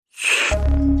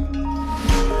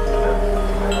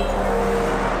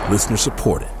Listener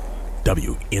supported.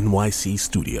 WNYC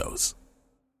Studios.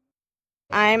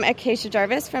 I'm Acacia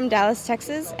Jarvis from Dallas,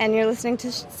 Texas, and you're listening to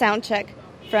Soundcheck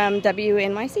from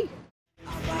WNYC.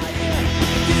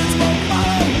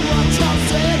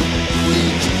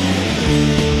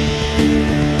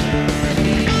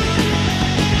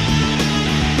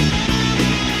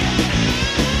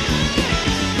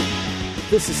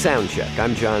 This is Soundcheck.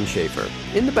 I'm John Schaefer.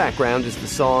 In the background is the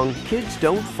song Kids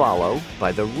Don't Follow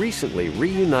by the recently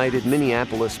reunited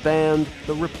Minneapolis band,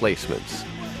 The Replacements.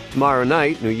 Tomorrow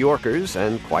night, New Yorkers,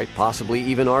 and quite possibly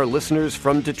even our listeners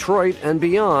from Detroit and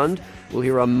beyond, will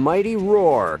hear a mighty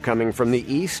roar coming from the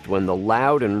east when the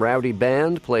loud and rowdy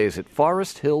band plays at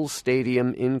Forest Hills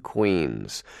Stadium in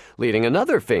Queens. Leading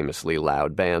another famously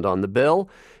loud band on the bill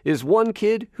is one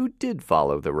kid who did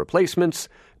follow The Replacements,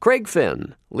 Craig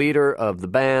Finn, leader of the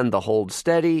band The Hold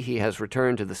Steady. He has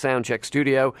returned to the Soundcheck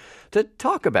studio to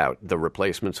talk about The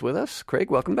Replacements with us. Craig,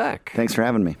 welcome back. Thanks for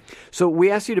having me. So we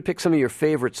asked you to pick some of your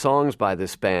favorite songs by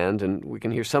this band, and we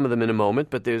can hear some of them in a moment,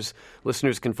 but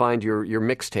listeners can find your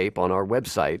mixtape on our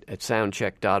website at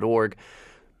soundcheck.org.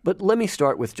 But let me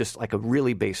start with just like a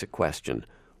really basic question.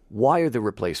 Why are The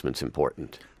Replacements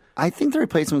important? I think The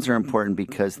Replacements are important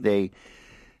because they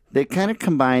kind of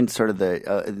combined sort of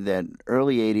that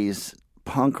early 80s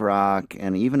punk rock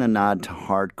and even a nod to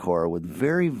hardcore with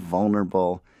very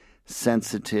vulnerable,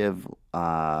 sensitive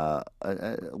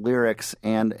lyrics,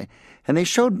 and they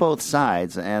showed both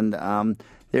sides. And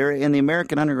they're in the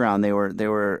American underground. They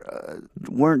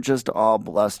weren't just all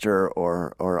bluster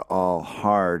or all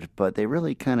hard, but they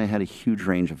really kind of had a huge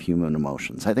range of human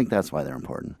emotions. I think that's why they're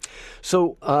important.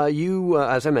 So you,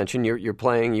 as I mentioned, you're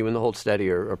playing. You and the Hold Steady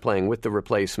are playing with The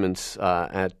Replacements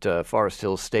at Forest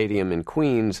Hills Stadium in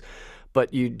Queens,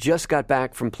 but you just got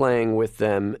back from playing with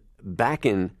them back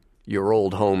in your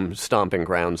old home stomping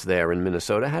grounds there in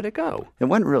Minnesota. How'd it go? It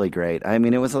went really great. I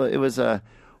mean, it was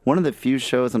one of the few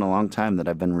shows in a long time that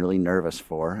I've been really nervous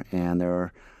for, and there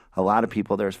were a lot of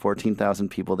people. There's 14,000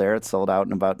 people there. It sold out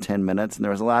in about 10 minutes, and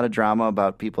there was a lot of drama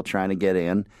about people trying to get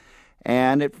in,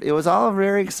 and it was all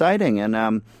very exciting,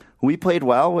 and we played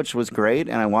well, which was great,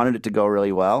 and I wanted it to go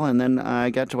really well, and then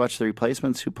I got to watch The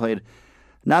Replacements, who played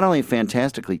not only a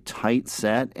fantastically tight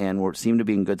set and seemed to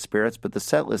be in good spirits, but the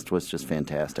set list was just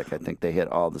fantastic. I think they hit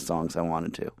all the songs I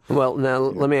wanted to. Well, now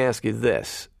let me ask you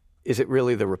this. Is it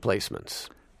really The Replacements?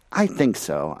 I think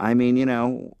so. I mean,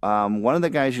 one of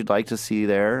the guys you'd like to see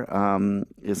there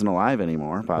isn't alive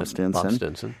anymore, Bob Stinson. Bob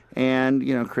Stinson.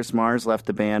 And, Chris Mars left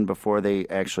the band before they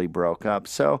actually broke up.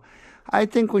 So I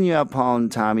think when you have Paul and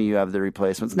Tommy, you have The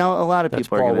Replacements. Now, a lot of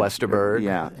people are Paul going to... Westerberg.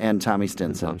 Yeah, and Tommy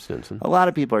Stinson. Tom Stinson. A lot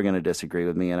of people are going to disagree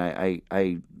with me, and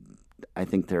I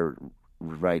think they're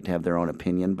right to have their own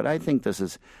opinion. But I think this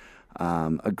is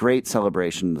a great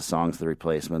celebration of the songs of The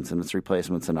Replacements, and it's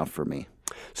Replacements enough for me.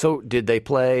 So did they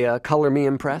play Color Me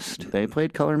Impressed? They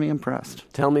played Color Me Impressed.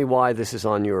 Tell me why this is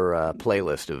on your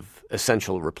playlist of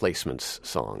essential Replacements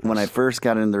songs. When I first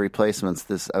got into The Replacements,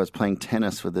 I was playing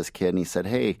tennis with this kid, and he said,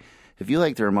 "Hey, if you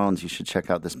like the Ramones, you should check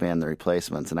out this band, The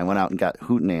Replacements." And I went out and got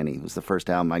Hootenanny. It was the first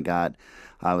album I got.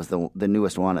 It was the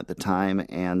newest one at the time,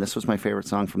 and this was my favorite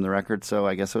song from the record, so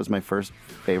I guess it was my first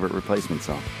favorite Replacement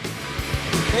song.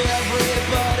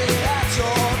 Everybody at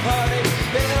your party,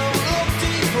 they don't look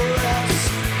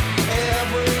depressed.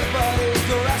 Everybody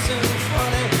dressing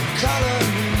funny, color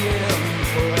me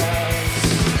impressed.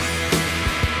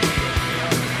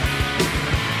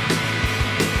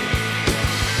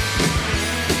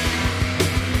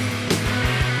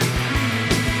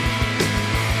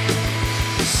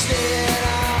 Staying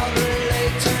out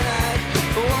late tonight,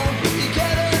 won't be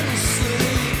getting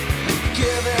sleep,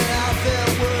 giving out their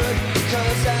word,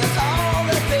 'cause that's all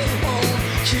that they won't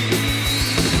keep.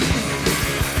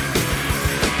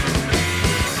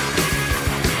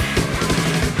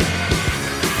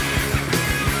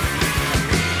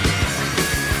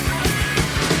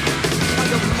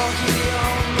 Like a monkey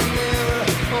on the mirror,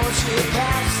 won't you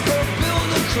pass the bill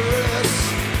to Chris?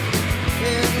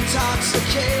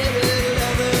 Intoxicated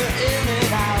leather in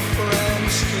and out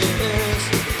French kiss.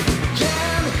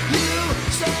 Can you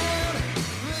stand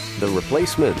The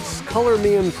Replacements, Color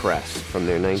Me Impressed, from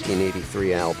their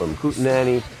 1983 album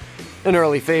Hootenanny. An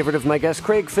early favorite of my guest,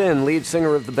 Craig Finn, lead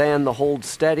singer of the band The Hold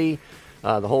Steady.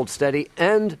 The Hold Steady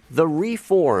and the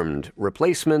reformed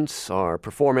Replacements are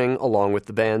performing along with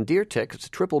the band Deer Tick. It's a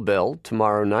triple bill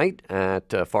tomorrow night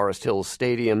at Forest Hills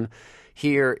Stadium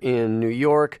here in New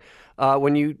York.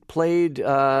 When you played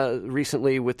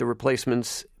recently with the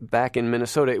Replacements back in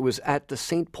Minnesota, it was at the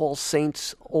St. Paul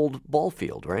Saints old ball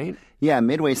field, right? Yeah,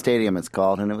 Midway Stadium it's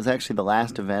called, and it was actually the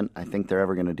last event I think they're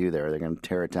ever going to do there. They're going to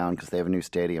tear it down because they have a new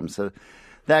stadium. So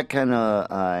that kind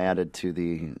of added to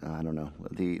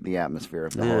the atmosphere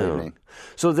of the whole evening.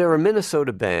 So they're a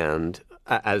Minnesota band,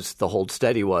 as the Hold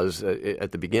Steady was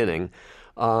at the beginning.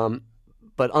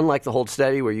 But unlike the Hold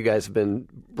Steady, where you guys have been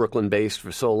Brooklyn-based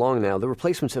for so long now, the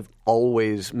Replacements have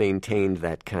always maintained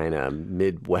that kind of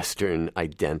Midwestern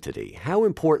identity. How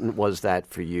important was that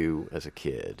for you as a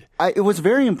kid? It was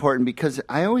very important because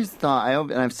I always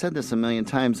thought, and I've said this a million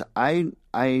times,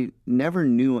 I never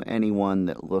knew anyone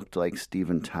that looked like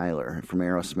Steven Tyler from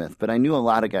Aerosmith, but I knew a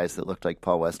lot of guys that looked like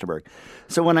Paul Westerberg.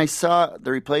 So when I saw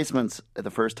the Replacements the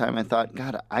first time, I thought,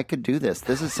 God, I could do this.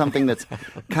 This is something that's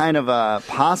kind of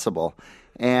possible.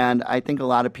 And I think a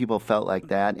lot of people felt like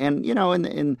that. And,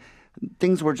 in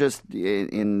things were just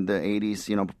in the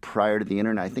 80s, prior to the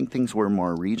internet, I think things were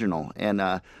more regional. And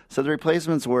so the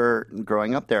Replacements were,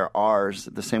 growing up there, ours,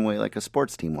 the same way like a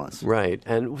sports team was. Right.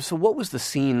 And so what was the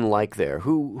scene like there?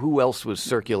 Who else was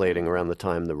circulating around the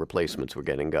time the Replacements were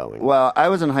getting going? Well, I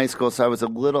was in high school, so I was a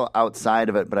little outside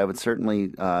of it, but I would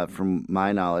certainly, from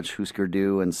my knowledge, Husker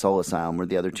Du and Soul Asylum were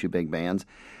the other two big bands.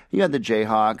 You had the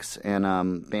Jayhawks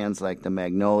and bands like the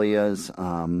Magnolias,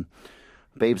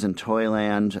 Babes in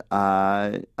Toyland,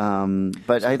 but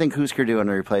I think Husker Du and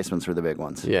the Replacements were the big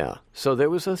ones. Yeah. So there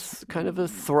was a kind of a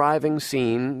thriving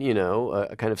scene,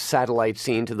 a kind of satellite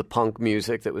scene to the punk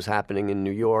music that was happening in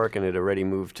New York, and it had already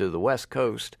moved to the West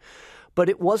Coast. But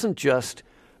it wasn't just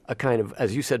a kind of,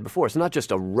 as you said before, it's not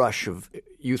just a rush of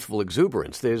youthful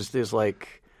exuberance. There's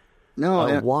like...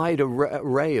 a wide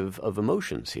array of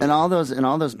emotions here. And all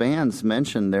those bands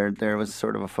mentioned, there was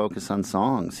sort of a focus on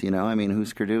songs, I mean,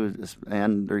 Husker Du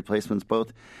and the Replacements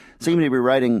both seem to be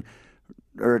writing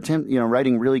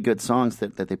really good songs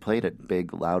that they played at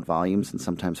big, loud volumes and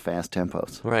sometimes fast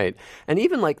tempos. Right. And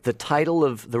even like the title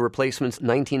of the Replacements'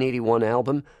 1981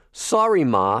 album, Sorry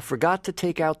Ma, Forgot to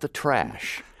Take Out the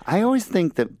Trash. I always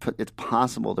think that it's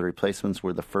possible the Replacements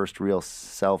were the first real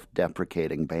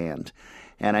self-deprecating band.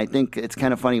 And I think it's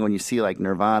kind of funny when you see like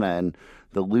Nirvana and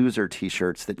the Loser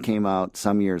T-shirts that came out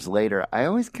some years later. I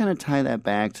always kind of tie that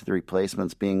back to the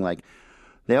Replacements being like,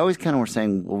 they always kind of were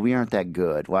saying, well, we aren't that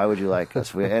good. Why would you like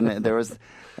us? And there was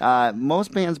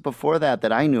most bands before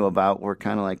that I knew about were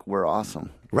kind of like, we're awesome.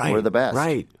 Right. We're the best.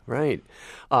 Right.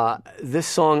 This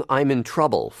song, I'm in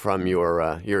Trouble, from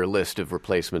your list of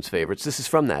Replacements favorites. This is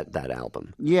from that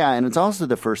album. Yeah, and it's also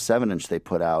the first 7-inch they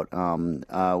put out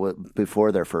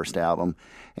before their first album.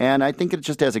 And I think it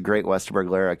just has a great Westerberg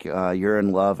lyric, you're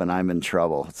in love and I'm in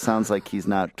trouble. It sounds like he's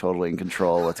not totally in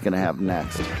control of what's going to happen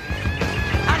next.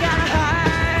 I gotta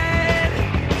hide,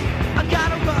 I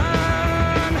gotta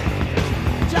run,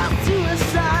 jump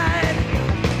suicide.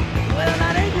 Well,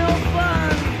 that ain't no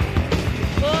fun.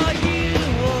 For you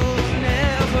will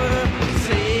never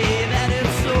say that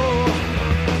it's so.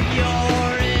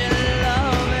 You're in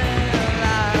love and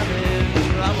I'm in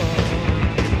trouble.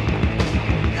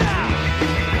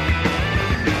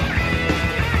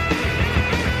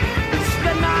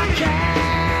 Spend my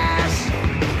cash,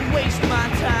 waste my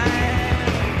time.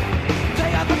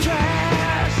 Take out the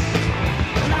trash,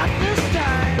 not this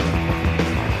time.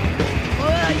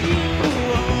 Well, you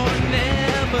will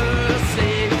never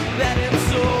say that it's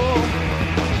so.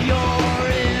 You're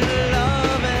in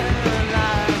love and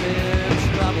I'm in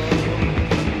trouble.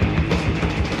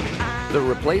 The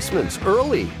Replacements,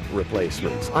 early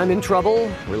Replacements. I'm in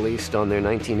Trouble, released on their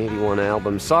 1981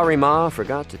 album Sorry Ma,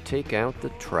 Forgot to Take Out the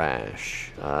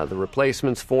Trash. The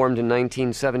Replacements formed in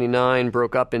 1979,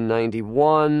 broke up in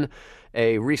 91.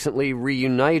 A recently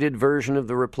reunited version of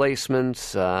the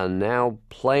Replacements now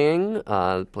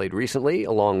played recently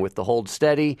along with the Hold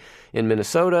Steady in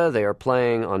Minnesota. They are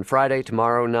playing on Friday,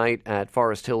 tomorrow night at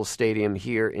Forest Hills Stadium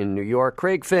here in New York.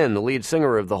 Craig Finn, the lead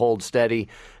singer of the Hold Steady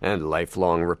and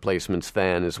lifelong Replacements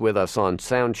fan, is with us on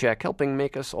Soundcheck, helping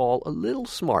make us all a little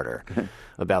smarter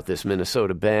about this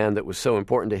Minnesota band that was so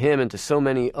important to him and to so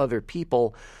many other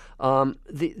people.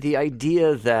 The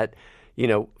idea that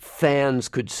fans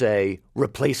could say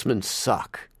Replacements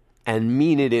suck and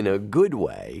mean it in a good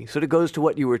way sort of goes to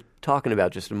what you were talking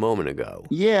about just a moment ago.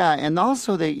 Yeah, and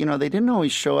also they didn't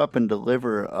always show up and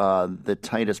deliver the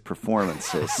tightest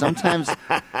performances. Sometimes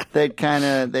they'd kind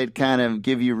of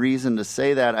give you reason to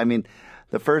say that. I mean,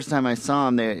 the first time I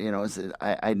saw them,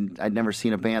 I'd never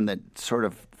seen a band that sort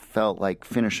of felt like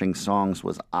finishing songs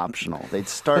was optional. They'd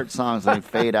start songs and they'd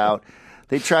fade out.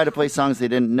 They'd try to play songs they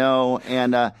didn't know,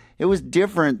 and it was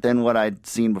different than what I'd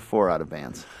seen before out of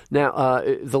bands. Now,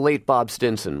 the late Bob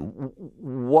Stinson,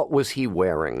 what was he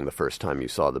wearing the first time you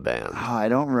saw the band? Oh, I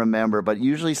don't remember, but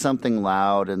usually something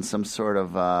loud and some sort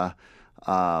of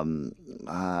a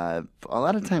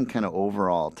lot of time kind of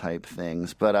overall type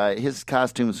things. But his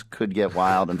costumes could get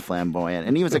wild and flamboyant.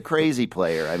 And he was a crazy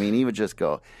player. I mean, he was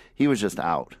just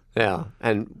out. Yeah,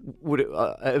 and would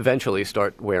eventually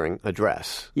start wearing a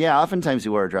dress. Yeah, oftentimes he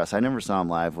wore a dress. I never saw him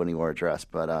live when he wore a dress,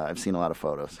 but I've seen a lot of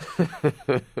photos.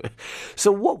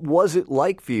 So what was it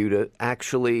like for you to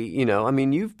actually, I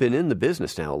mean, you've been in the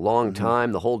business now a long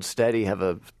time. The Hold Steady have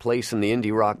a place in the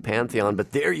indie rock pantheon,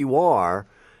 but there you are,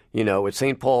 at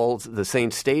St. Paul's, the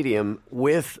Saint Stadium,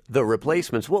 with the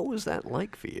Replacements. What was that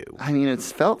like for you? I mean,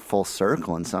 it's felt full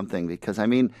circle in something because, I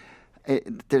mean,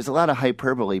 there's a lot of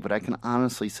hyperbole, but I can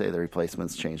honestly say the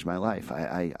Replacements changed my life.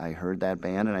 I heard that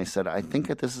band and I said, I think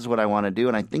that this is what I want to do,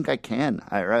 and I think I can.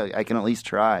 I can at least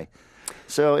try.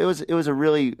 So it was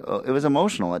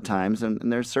emotional at times,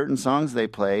 and there's certain songs they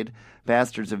played,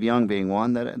 Bastards of Young being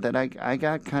one, that I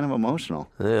got kind of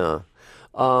emotional. Yeah.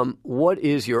 What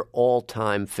is your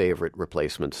all-time favorite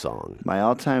Replacement song? My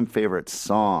all-time favorite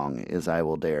song is I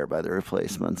Will Dare by the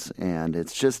Replacements, and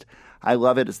it's just... I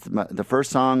love it. It's the first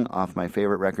song off my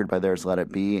favorite record by theirs, Let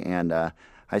It Be, and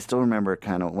I still remember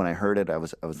kind of when I heard it. It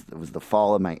was the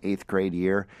fall of my 8th grade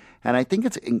year, and I think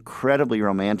it's incredibly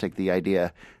romantic. The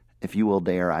idea, if you will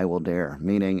dare, I will dare,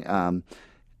 meaning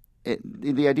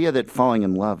the idea that falling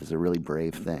in love is a really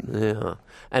brave thing. Yeah,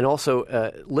 and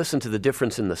also listen to the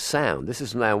difference in the sound. This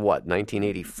is now what,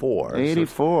 1984?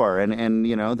 84, and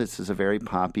this is a very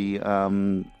poppy,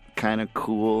 kind of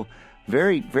cool.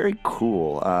 Very, very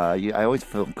cool. I always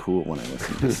feel cool when I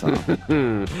listen to this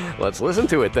song. Let's listen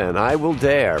to it then. I Will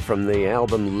Dare from the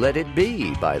album Let It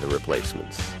Be by the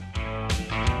Replacements.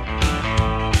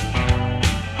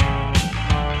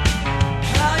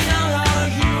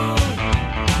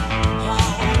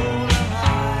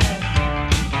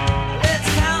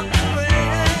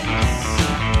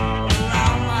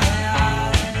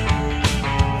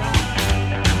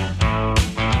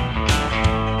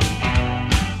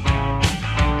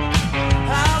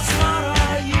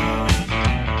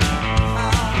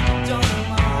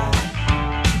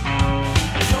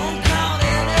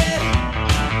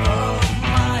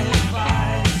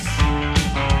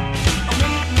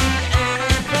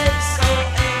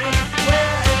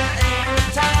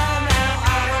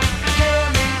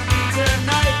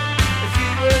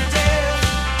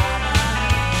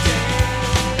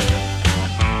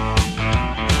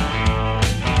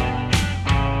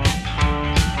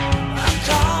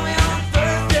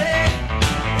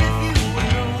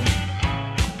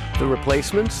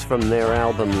 Replacements from their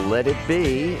album Let It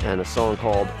Be, and a song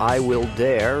called I Will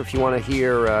Dare. If you want to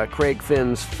hear Craig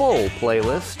Finn's full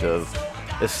playlist of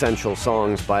essential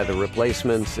songs by the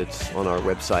Replacements, it's on our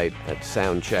website at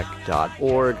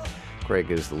soundcheck.org.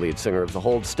 Craig is the lead singer of the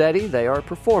Hold Steady. They are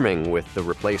performing with the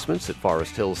Replacements at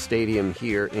Forest Hills Stadium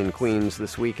here in Queens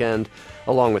this weekend,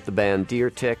 along with the band Deer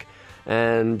Tick.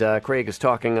 And Craig is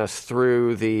talking us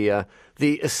through the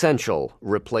essential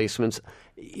Replacements.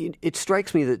 It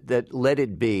strikes me that Let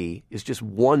It Be is just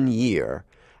 1 year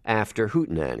after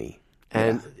Hootenanny,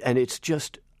 and it's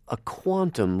just a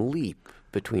quantum leap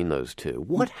between those two.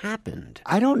 What happened?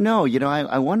 I don't know.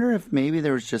 I wonder if maybe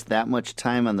there was just that much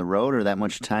time on the road or that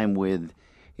much time with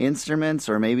instruments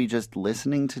or maybe just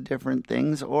listening to different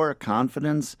things or a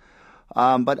confidence.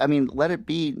 But, I mean, Let It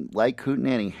Be, like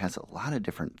Hootenanny, has a lot of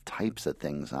different types of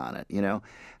things on it,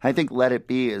 I think Let It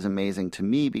Be is amazing to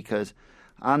me because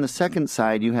on the second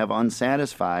side, you have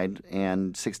Unsatisfied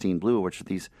and 16 Blue, which are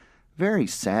these very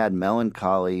sad,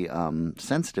 melancholy,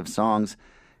 sensitive songs,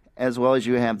 as well as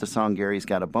you have the song Gary's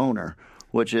Got a Boner,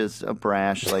 which is a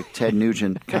brash, like Ted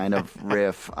Nugent kind of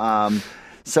riff.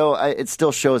 So it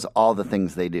still shows all the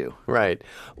things they do. Right.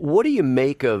 What do you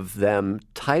make of them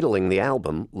titling the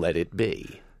album Let It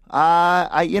Be?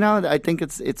 I think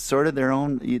it's sort of their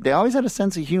own. They always had a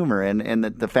sense of humor, and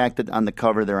the fact that on the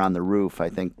cover they're on the roof, I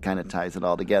think, kind of ties it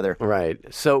all together. Right.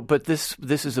 So, but this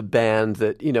is a band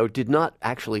that did not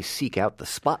actually seek out the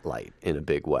spotlight in a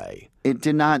big way. It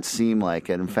did not seem like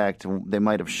it. In fact, they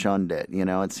might have shunned it.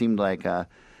 It seemed like there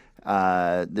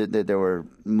were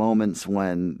moments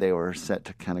when they were set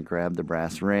to kind of grab the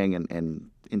brass ring and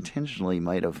intentionally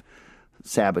might have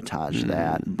sabotaged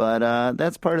that. But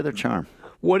that's part of their charm.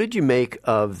 What did you make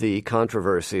of the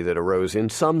controversy that arose in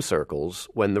some circles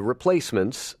when the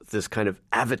Replacements, this kind of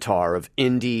avatar of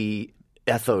indie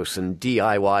ethos and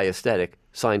DIY aesthetic,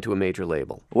 signed to a major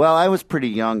label? Well, I was pretty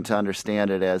young to understand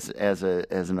it as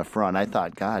an affront. I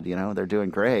thought, God, they're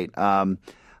doing great.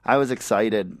 I was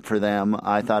excited for them.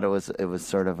 I thought it was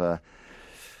sort of a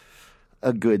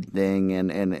good thing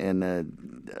and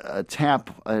a tap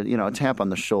on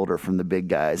the shoulder from the big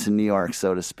guys in New York,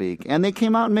 so to speak. And they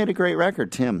came out and made a great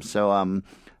record, Tim. So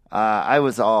I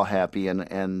was all happy, and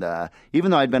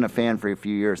even though I'd been a fan for a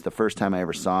few years, the first time I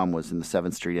ever saw him was in the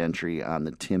 7th Street entry on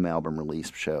the Tim album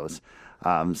release shows.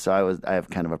 So I have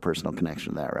kind of a personal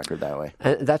connection to that record that way.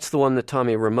 And that's the one that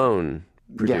Tommy Ramone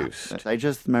produced. Yeah. I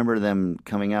just remember them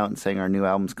coming out and saying our new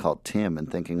album's called Tim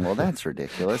and thinking, well, that's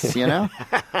ridiculous, you know?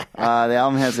 The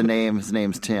album has a name. His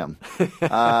name's Tim.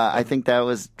 I think that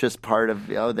was just part of,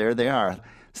 there they are.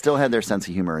 Still had their sense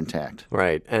of humor intact.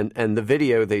 Right. And the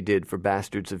video they did for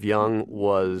Bastards of Young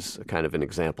was kind of an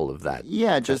example of that.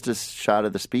 Yeah, just a shot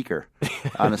of the speaker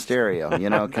on a stereo. You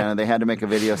know, kind of they had to make a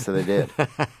video, so they did.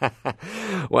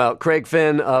 Well, Craig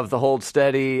Finn of the Hold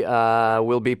Steady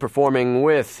will be performing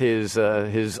with his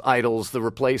idols, the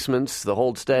Replacements, the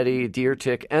Hold Steady, Deer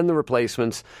Tick, and the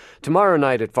Replacements tomorrow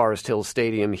night at Forest Hills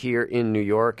Stadium here in New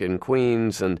York and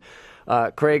Queens. And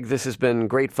Craig, this has been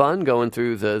great fun going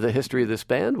through the history of this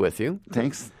band with you.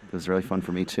 Thanks. It was really fun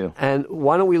for me, too. And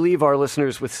why don't we leave our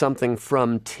listeners with something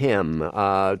from Tim?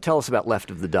 Tell us about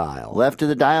Left of the Dial. Left of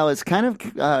the Dial is kind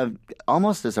of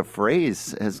almost as a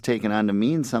phrase has taken on to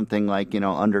mean something like,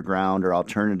 underground or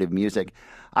alternative music.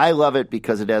 I love it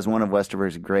because it has one of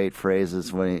Westover's great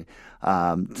phrases, when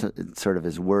sort of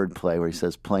his wordplay, where he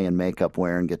says, playing makeup,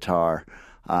 wearing guitar.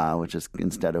 Which is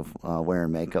instead of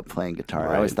wearing makeup, playing guitar.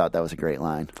 Right. I always thought that was a great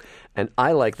line. And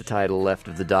I like the title Left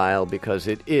of the Dial because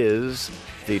it is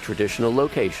the traditional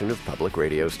location of public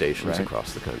radio stations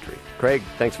across the country. Craig,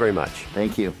 thanks very much.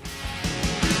 Thank you.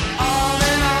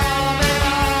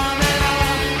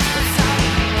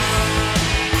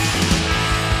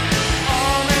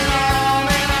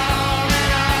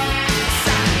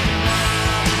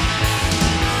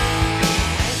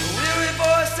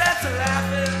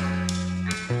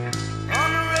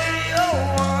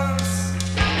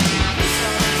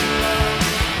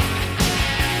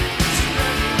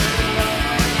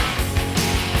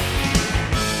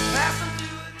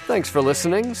 Thanks for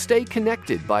listening. Stay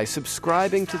connected by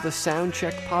subscribing to the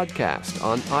Soundcheck podcast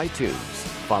on iTunes.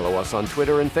 Follow us on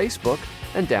Twitter and Facebook,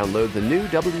 and download the new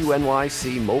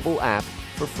WNYC mobile app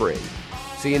for free.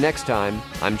 See you next time.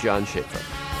 I'm John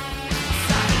Schaefer.